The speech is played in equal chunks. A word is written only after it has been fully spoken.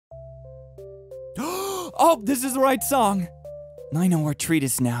Oh, this is the right song. I know where Treat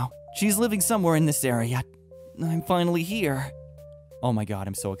is now. She's living somewhere in this area. I'm finally here. Oh my god,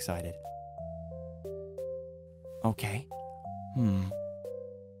 I'm so excited. Okay.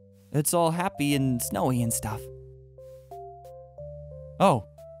 It's all happy and snowy and stuff. Oh.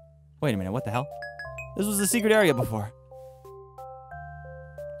 Wait a minute, what the hell? This was a secret area before.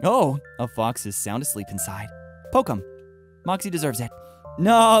 Oh, a fox is sound asleep inside. Poke him. Moxie deserves it.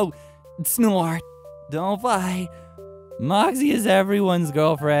 No! Snore. Don't fight. Moxie is everyone's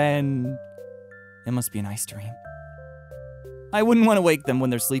girlfriend. It must be a nice dream. I wouldn't want to wake them when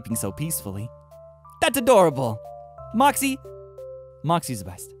they're sleeping so peacefully. That's adorable. Moxie? Moxie's the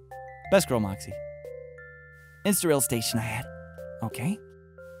best. Best girl, Moxie. Insta-rail station ahead. Okay.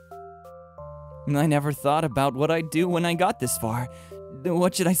 I never thought about what I'd do when I got this far.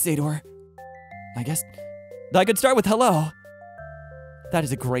 What should I say to her? I guess I could start with hello. That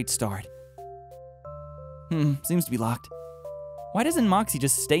is a great start. Seems to be locked. Why doesn't Moxie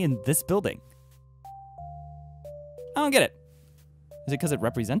just stay in this building? I don't get it. Is it because it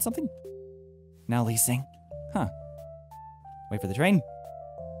represents something? Now leasing. Huh. Wait for the train.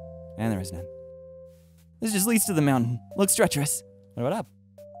 And there is none. This just leads to the mountain. Looks treacherous. What about up?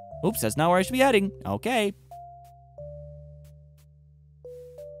 Oops, that's not where I should be heading. Okay.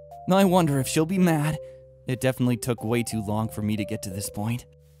 I wonder if she'll be mad. It definitely took way too long for me to get to this point.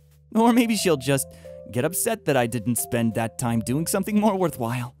 Or maybe she'll just get upset that I didn't spend that time doing something more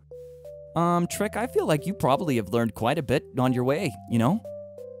worthwhile. Trick, I feel like you probably have learned quite a bit on your way, you know?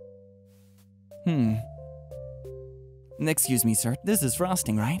 Excuse me, sir. This is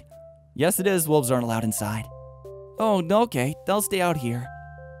frosting, right? Yes, it is. Wolves aren't allowed inside. Oh, okay. They'll stay out here.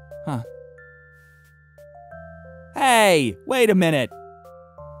 Huh. Hey, wait a minute.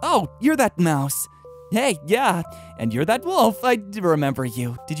 Oh, you're that mouse. Hey, yeah, and you're that wolf. I remember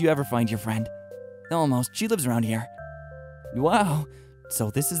you. Did you ever find your friend? Almost. She lives around here. Wow.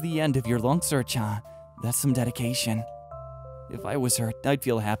 So this is the end of your long search, huh? That's some dedication. If I was her, I'd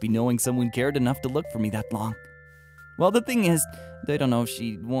feel happy knowing someone cared enough to look for me that long. Well, the thing is, I don't know if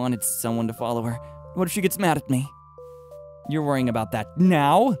she wanted someone to follow her. What if she gets mad at me? You're worrying about that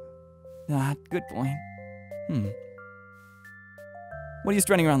now? Good point. What are you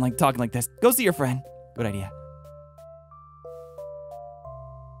strutting around like, talking like this? Go see your friend. Good idea.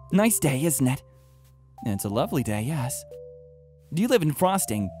 Nice day, isn't it? It's a lovely day, yes. Do you live in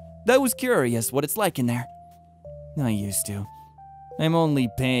Frosting? I was curious what it's like in there. I used to. I'm only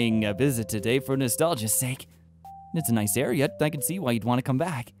paying a visit today for nostalgia's sake. It's a nice area. I can see why you'd want to come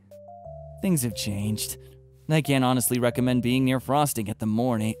back. Things have changed. I can't honestly recommend being near Frosting at the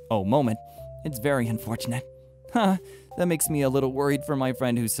moment. It's very unfortunate. That makes me a little worried for my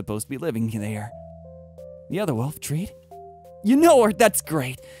friend who's supposed to be living there. The other wolf, Treat? You know her, that's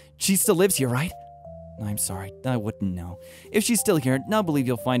great. She still lives here, right? I'm sorry, I wouldn't know. If she's still here, I'll believe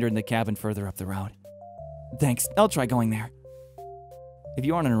you'll find her in the cabin further up the road. Thanks, I'll try going there. If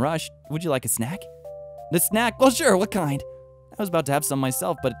you aren't in a rush, would you like a snack? The snack? Well, sure, what kind? I was about to have some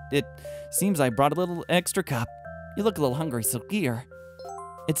myself, but it seems I brought a little extra cup. You look a little hungry, so here.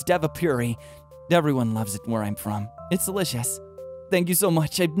 It's Deva Puri. Everyone loves it where I'm from. It's delicious. Thank you so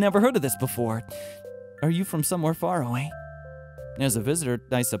much. I've never heard of this before. Are you from somewhere far away? As a visitor,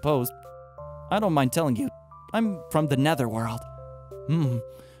 I suppose. I don't mind telling you. I'm from the Netherworld.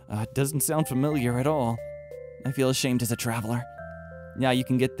 Doesn't sound familiar at all. I feel ashamed as a traveler. Yeah, you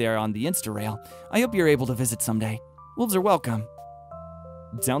can get there on the Insta-rail. I hope you're able to visit someday. Wolves are welcome.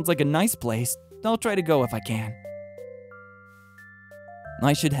 Sounds like a nice place. I'll try to go if I can.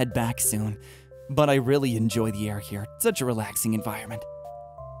 I should head back soon, but I really enjoy the air here. It's such a relaxing environment.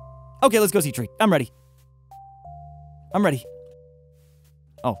 Okay, let's go see Treat. I'm ready. I'm ready.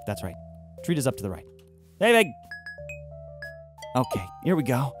 Oh, that's right. Treat is up to the right. Hey, Meg! Okay, here we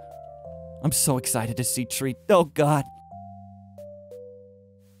go. I'm so excited to see Treat. Oh, God.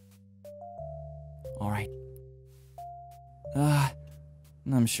 All right.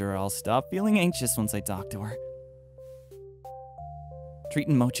 I'm sure I'll stop feeling anxious once I talk to her. Treat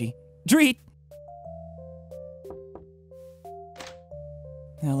and Mochi. Treat!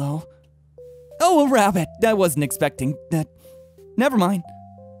 Hello? Oh, a rabbit! I wasn't expecting that. Never mind.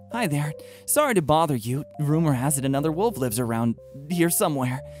 Hi there. Sorry to bother you. Rumor has it another wolf lives around here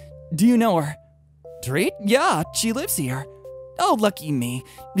somewhere. Do you know her? Treat? Yeah, she lives here. Oh, lucky me.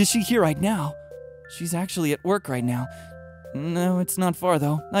 Is she here right now? She's actually at work right now. No, it's not far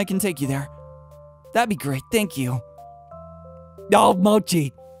though. I can take you there. That'd be great, thank you. Oh,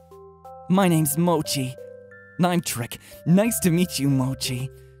 Mochi. My name's Mochi. I'm Trick. Nice to meet you, Mochi.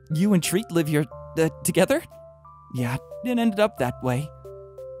 You and Treat live here, together? Yeah, it ended up that way.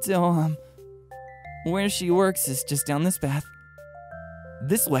 So, Where she works is just down this path.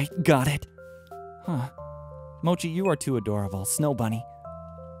 This way, got it. Huh. Mochi, you are too adorable, Snow Bunny.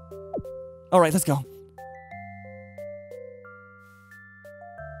 Alright, let's go.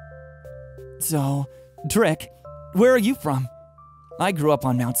 So, Trick, where are you from? I grew up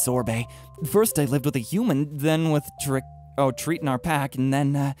on Mount Sorbet. First I lived with a human, then with Treat in our pack, and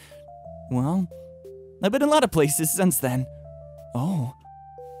then, well, I've been a lot of places since then. Oh,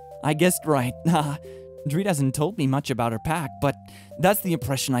 I guessed right. Treat hasn't told me much about her pack, but that's the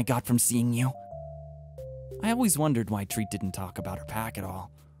impression I got from seeing you. I always wondered why Treat didn't talk about her pack at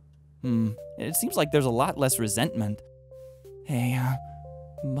all. It seems like there's a lot less resentment. Hey,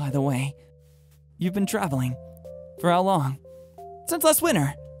 by the way, you've been traveling. For how long? Since last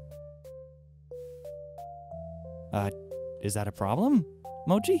winter. Is that a problem,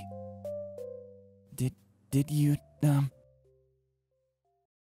 Mochi? Did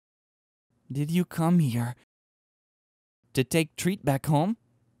you come here to take Treat back home?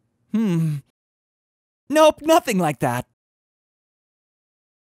 Nope, nothing like that.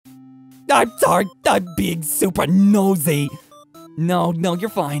 I'm sorry, I'm being super nosy. No, you're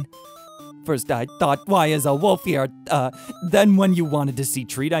fine. First I thought, why is a wolf here? Then when you wanted to see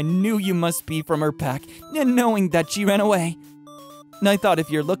Treat, I knew you must be from her pack, and knowing that she ran away. I thought if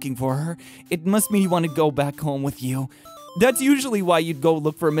you're looking for her, it must mean you want to go back home with you. That's usually why you'd go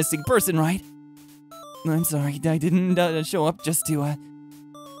look for a missing person, right? I'm sorry, I didn't show up just to,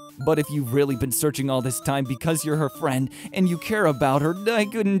 But if you've really been searching all this time because you're her friend, and you care about her, I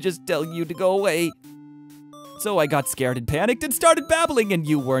couldn't just tell you to go away. So I got scared and panicked and started babbling, and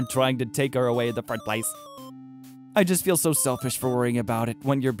you weren't trying to take her away in the first place. I just feel so selfish for worrying about it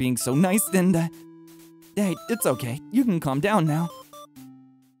when you're being so nice, and, hey, it's okay. You can calm down now.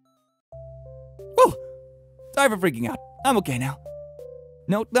 Whew! Sorry for freaking out. I'm okay now.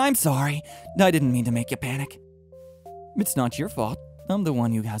 No, I'm sorry. I didn't mean to make you panic. It's not your fault. I'm the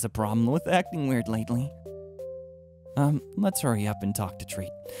one who has a problem with acting weird lately. Let's hurry up and talk to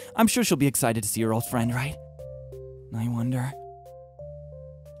Treat. I'm sure she'll be excited to see her old friend, right? I wonder.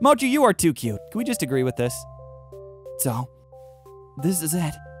 Mochi, you are too cute. Can we just agree with this? So, this is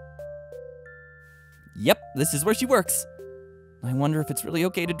it. Yep, this is where she works. I wonder if it's really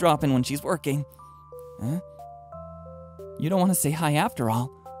okay to drop in when she's working. Huh? You don't want to say hi after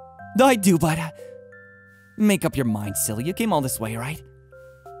all. I do, but make up your mind, silly. You came all this way, right?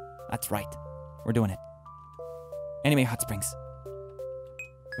 That's right. We're doing it. Anime Hot Springs.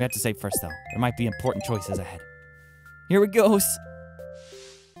 We have to save first, though. There might be important choices ahead. Here it goes.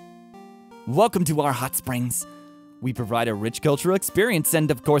 Welcome to our hot springs. We provide a rich cultural experience and,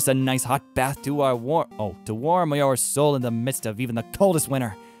 of course, a nice hot bath to warm your soul in the midst of even the coldest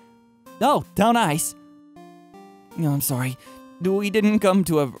winter. Oh, how nice. No, I'm sorry. We didn't come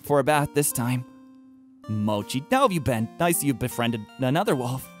for a bath this time. Mochi, how have you been? Nice you befriended another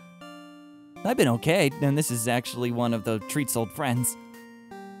wolf. I've been okay, and this is actually one of the Treat's old friends.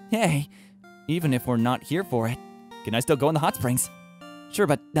 Hey, even if we're not here for it, can I still go in the hot springs? Sure,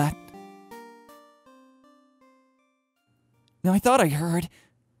 but Now I thought I heard.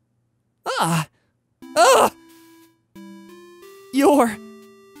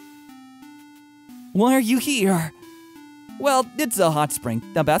 Why are you here? Well, it's a hot spring.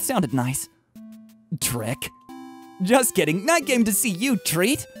 The bath sounded nice. Trick. Just kidding. I came to see you,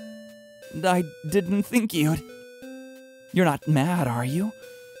 Treat. I didn't think you'd. You're not mad, are you?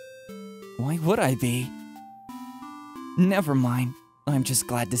 Why would I be? Never mind. I'm just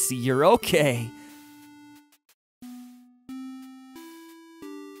glad to see you're okay.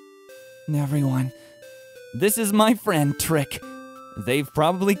 Everyone, this is my friend, Trick. They've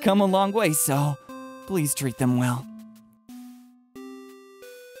probably come a long way, so please treat them well.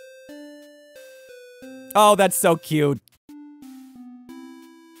 Oh, that's so cute.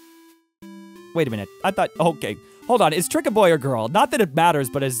 Wait a minute. I thought, okay. Hold on, is Trick a boy or girl? Not that it matters,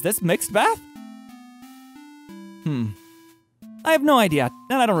 but is this mixed bath? I have no idea,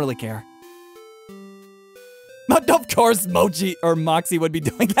 and I don't really care. But of course, Mochi or Moxie would be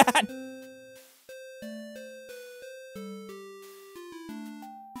doing that.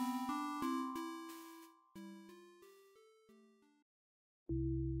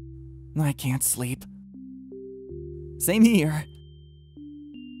 I can't sleep. Same here.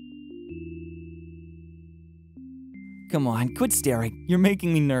 Come on, quit staring. You're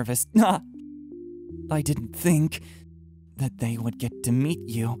making me nervous. I didn't think that they would get to meet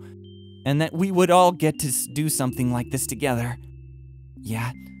you, and that we would all get to do something like this together.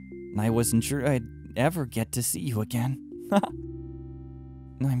 Yeah, I wasn't sure I'd ever get to see you again.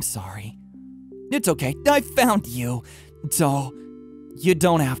 I'm sorry. It's okay, I found you, so you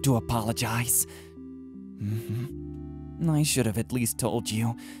don't have to apologize. I should have at least told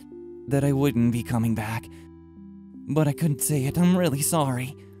you that I wouldn't be coming back. But I couldn't say it. I'm really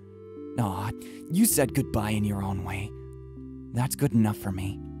sorry. Aw, you said goodbye in your own way. That's good enough for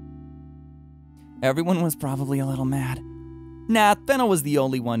me. Everyone was probably a little mad. Nah, Fennel was the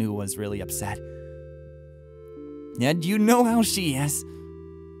only one who was really upset. And you know how she is.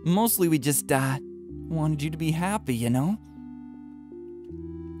 Mostly we just, wanted you to be happy, you know?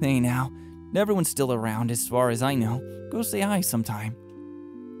 Hey now, everyone's still around as far as I know. Go say hi sometime.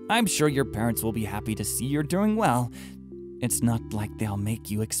 I'm sure your parents will be happy to see you're doing well. It's not like they'll make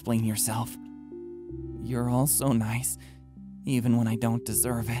you explain yourself. You're all so nice, even when I don't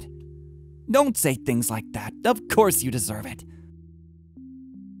deserve it. Don't say things like that. Of course you deserve it.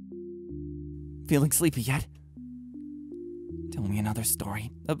 Feeling sleepy yet? Tell me another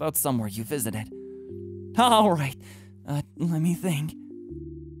story about somewhere you visited. All right, let me think.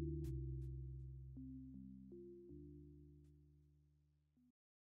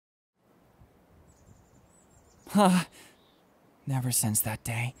 Never since that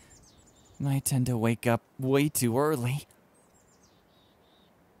day, I tend to wake up way too early.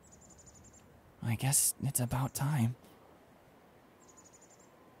 I guess it's about time.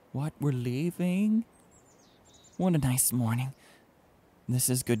 What, we're leaving? What a nice morning. This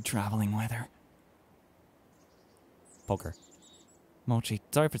is good traveling weather. Poker. Mochi,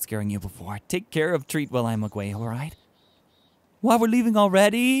 sorry for scaring you before. Take care of Treat while I'm away, alright? What, we're leaving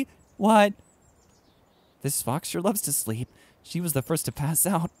already? What? This fox sure loves to sleep. She was the first to pass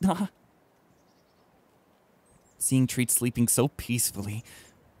out. Seeing Treat sleeping so peacefully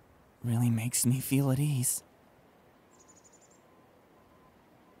really makes me feel at ease.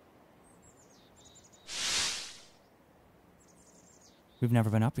 We've never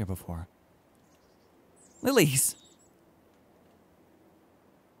been up here before. Lilies!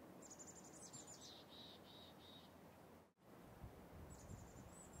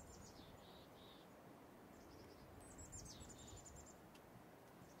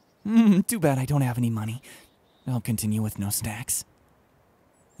 Too bad I don't have any money. I'll continue with no snacks.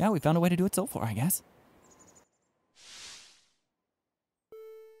 Yeah, we found a way to do it so far, I guess.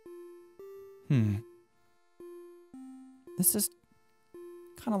 This is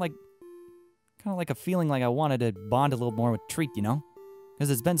kind of like a feeling like I wanted to bond a little more with Treat, you know? Because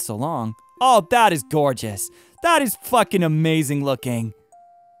it's been so long. Oh, that is gorgeous. That is fucking amazing looking.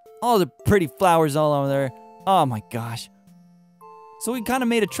 All the pretty flowers all over there. Oh my gosh. So we kind of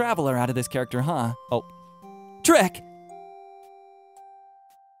made a traveler out of this character, huh? Oh. Trick!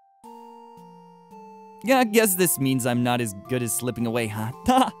 Yeah, I guess this means I'm not as good as slipping away, huh?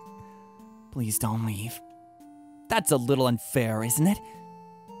 Please don't leave. That's a little unfair, isn't it?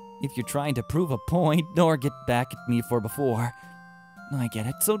 If you're trying to prove a point or get back at me for before. I get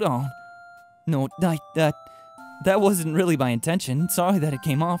it, so don't. No, that wasn't really my intention. Sorry that it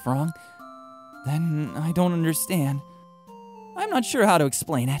came off wrong. Then I don't understand. I'm not sure how to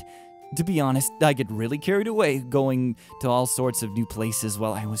explain it. To be honest, I get really carried away going to all sorts of new places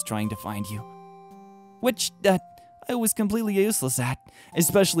while I was trying to find you. Which, I was completely useless at,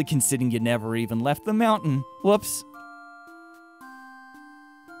 especially considering you never even left the mountain. Whoops.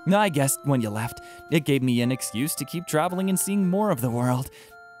 I guess when you left, it gave me an excuse to keep traveling and seeing more of the world.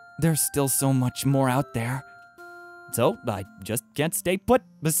 There's still so much more out there. So, I just can't stay put.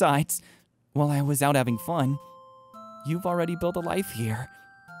 Besides, while I was out having fun, you've already built a life here.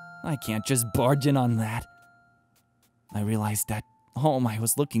 I can't just barge in on that. I realized that home I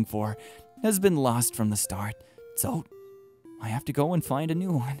was looking for has been lost from the start, so I have to go and find a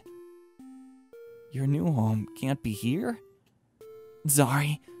new one. Your new home can't be here?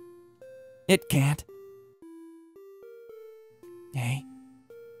 Sorry, it can't. Hey,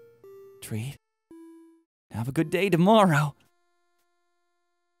 Treat, have a good day tomorrow.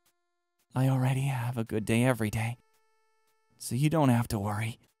 I already have a good day every day, so you don't have to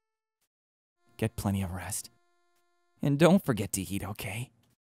worry. Get plenty of rest. And don't forget to eat, okay?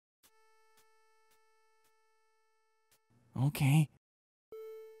 Okay.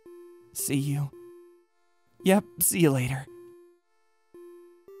 See you. Yep, see you later.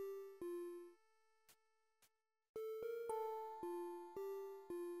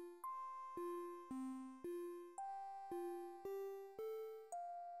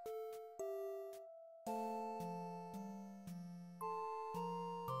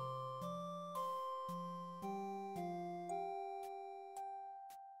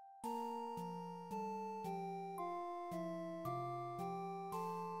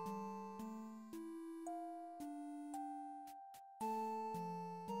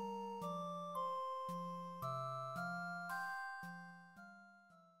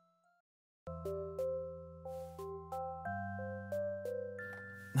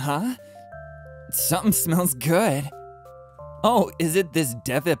 Huh? Something smells good. Oh, is it this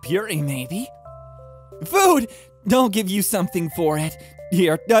Deva Puri, maybe? Food! I'll give you something for it.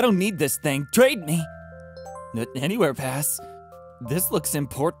 Here, I don't need this thing. Trade me. Anywhere pass. This looks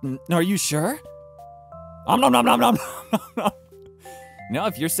important. Are you sure? Nom. No,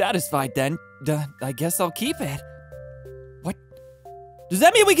 if you're satisfied, then I guess I'll keep it. What? Does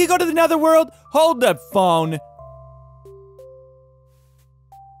that mean we can go to the Netherworld? Hold the phone.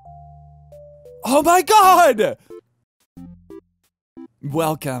 Oh my God!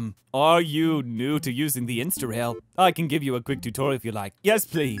 Welcome. Are you new to using the Instarail? I can give you a quick tutorial if you like. Yes,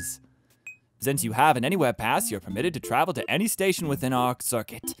 please. Since you have an Anywhere Pass, you're permitted to travel to any station within our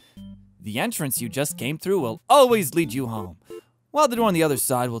circuit. The entrance you just came through will always lead you home, while the door on the other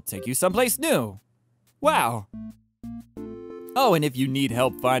side will take you someplace new. Wow. Oh, and if you need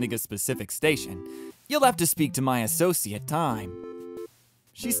help finding a specific station, you'll have to speak to my associate, Time.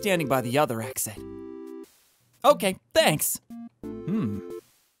 She's standing by the other exit. Okay, thanks.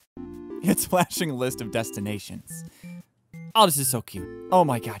 It's flashing a list of destinations. Oh, this is so cute. Oh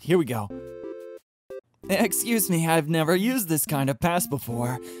my God, here we go. Excuse me, I've never used this kind of pass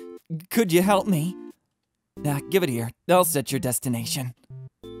before. Could you help me? Give it here. I'll set your destination.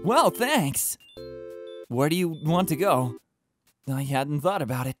 Well, thanks. Where do you want to go? I hadn't thought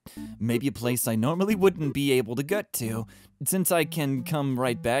about it. Maybe a place I normally wouldn't be able to get to. Since I can come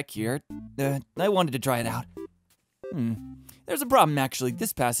right back here, I wanted to try it out. There's a problem, actually.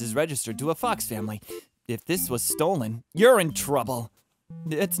 This pass is registered to a fox family. If this was stolen, you're in trouble.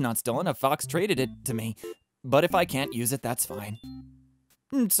 It's not stolen. A fox traded it to me. But if I can't use it, that's fine.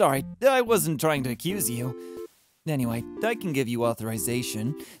 Sorry, I wasn't trying to accuse you. Anyway, I can give you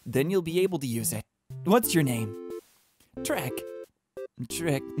authorization. Then you'll be able to use it. What's your name? Trek.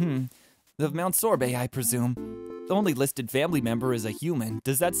 Trek, Of Mount Sorbet, I presume. The only listed family member is a human.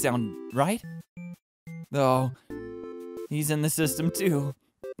 Does that sound right? Oh, he's in the system too.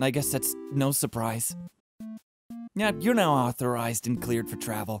 I guess that's no surprise. Yeah, you're now authorized and cleared for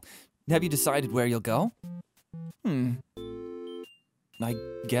travel. Have you decided where you'll go? I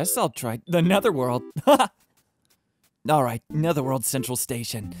guess I'll try the Netherworld. Alright, Netherworld Central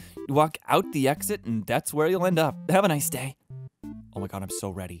Station. Walk out the exit and that's where you'll end up. Have a nice day. Oh my God, I'm so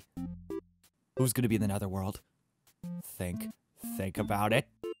ready. Who's gonna be in the Netherworld? Think about it.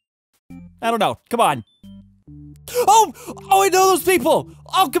 I don't know, come on. Oh, I know those people!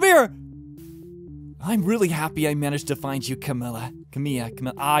 Oh, come here! I'm really happy I managed to find you, Camilla.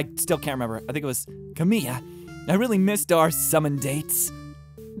 I still can't remember. I think it was Camilla. I really missed our summon dates.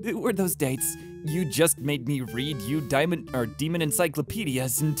 Were those dates? You just made me read you demon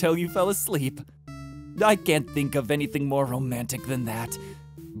encyclopedias until you fell asleep. I can't think of anything more romantic than that.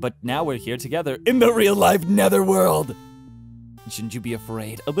 But now we're here together in the real-life Netherworld. Shouldn't you be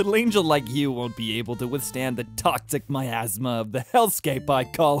afraid? A little angel like you won't be able to withstand the toxic miasma of the hellscape I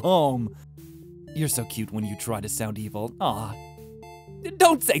call home. You're so cute when you try to sound evil. Aw.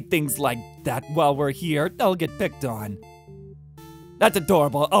 Don't say things like that while we're here. I'll get picked on. That's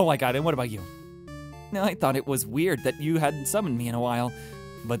adorable. Oh my God, and what about you? I thought it was weird that you hadn't summoned me in a while,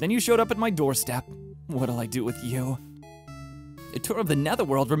 but then you showed up at my doorstep. What'll I do with you? A tour of the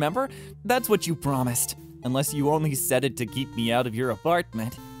Netherworld, remember? That's what you promised. Unless you only said it to keep me out of your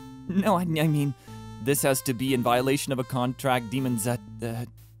apartment. No, I mean, this has to be in violation of a contract demon's,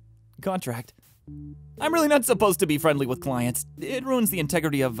 contract. I'm really not supposed to be friendly with clients. It ruins the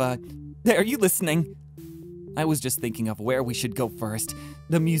integrity of, Hey, are you listening? I was just thinking of where we should go first.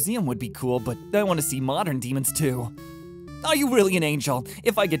 The museum would be cool, but I want to see modern demons too. Are you really an angel?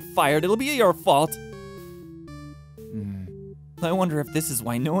 If I get fired, it'll be your fault. I wonder if this is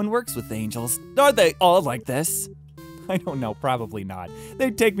why no one works with angels. Are they all like this? I don't know, probably not.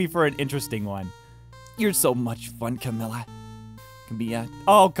 They'd take me for an interesting one. You're so much fun, Camilla. Camilla?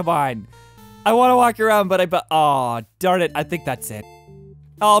 Oh, come on. I want to walk around, but oh, darn it, I think that's it.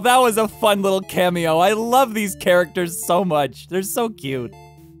 Oh, that was a fun little cameo. I love these characters so much. They're so cute.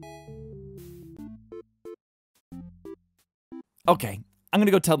 Okay, I'm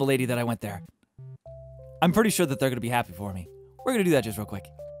gonna go tell the lady that I went there. I'm pretty sure that they're gonna be happy for me. We're gonna do that just real quick.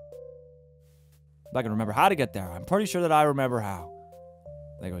 I'm not gonna remember how to get there. I'm pretty sure that I remember how.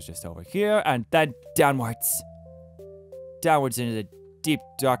 I think it was just over here and then downwards. Downwards into the deep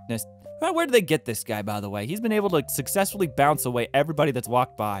darkness. Where did they get this guy, by the way? He's been able to successfully bounce away everybody that's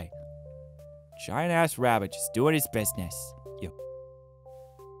walked by. Giant-ass rabbit just doing his business.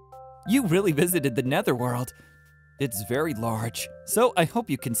 You really visited the Netherworld. It's very large, so I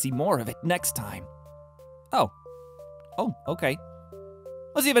hope you can see more of it next time. Oh, okay.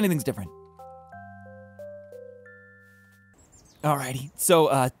 Let's see if anything's different. Alrighty,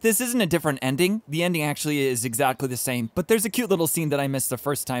 so this isn't a different ending. The ending actually is exactly the same, but there's a cute little scene that I missed the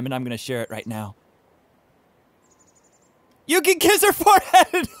first time, and I'm gonna share it right now. You can kiss her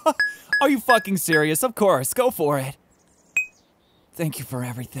forehead! Are you fucking serious? Of course, go for it. Thank you for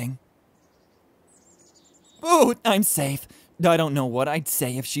everything. Ooh, I'm safe. I don't know what I'd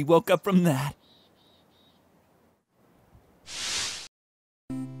say if she woke up from that.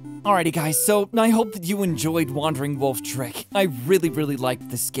 Alrighty guys, so I hope that you enjoyed Wandering Wolf Trick. I really liked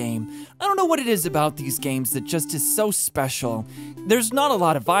this game. I don't know what it is about these games that just is so special. There's not a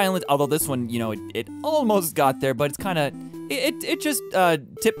lot of violence, although this one, you know, it almost got there, but it's kinda, it just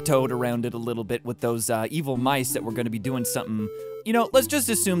tiptoed around it a little bit with those evil mice that were gonna be doing something. You know, let's just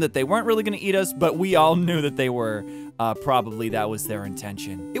assume that they weren't really gonna eat us, but we all knew that they were. Probably that was their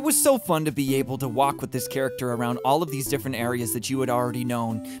intention. It was so fun to be able to walk with this character around all of these different areas that you had already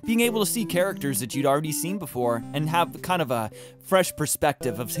known, being able to see characters that you'd already seen before, and have kind of a fresh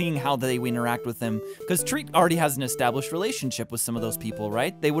perspective of seeing how they interact with them, because Treat already has an established relationship with some of those people,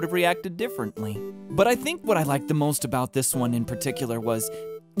 right? They would have reacted differently. But I think what I liked the most about this one in particular was,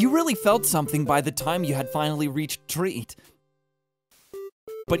 you really felt something by the time you had finally reached Treat.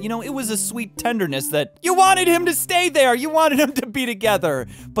 But you know, it was a sweet tenderness that you wanted him to stay there, you wanted him to be together,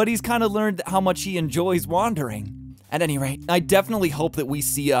 but he's kind of learned how much he enjoys wandering. At any rate, I definitely hope that we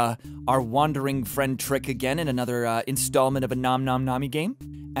see our wandering friend Trick again in another installment of a NomNomNami game,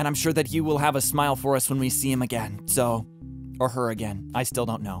 and I'm sure that he will have a smile for us when we see him again, so, or her again, I still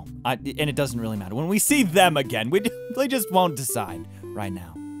don't know, and it doesn't really matter. When we see them again, we just won't decide right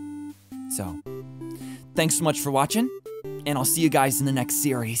now. So, thanks so much for watching, and I'll see you guys in the next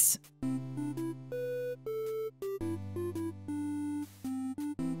series.